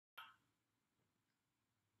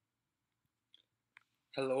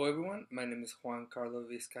Hello everyone, my name is Juan Carlos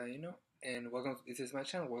Vizcaino and this is my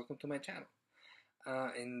channel. Welcome to my channel.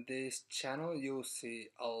 In this channel you'll see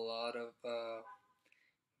a lot of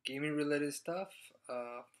gaming related stuff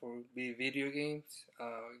for video games,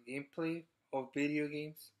 gameplay of video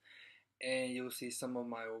games, and you'll see some of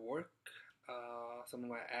my work, some of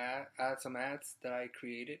my some ads that I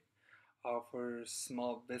created for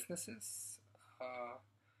small businesses. Uh,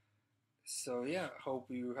 so yeah, hope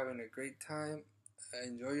you're having a great time.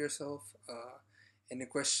 Enjoy yourself. Any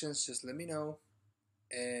questions, just let me know.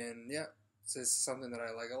 And yeah, this is something that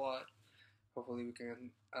I like a lot. Hopefully, we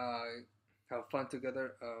can have fun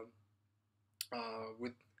together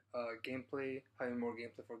with gameplay, having more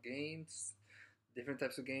gameplay for games, different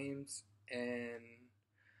types of games, and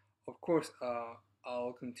of course,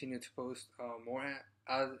 I'll continue to post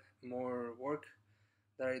add more work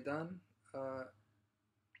that I done uh,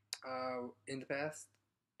 in the past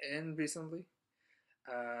and recently,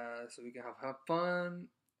 so we can have fun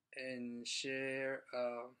and share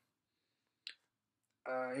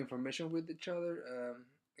information with each other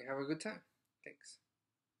and have a good time. Thanks.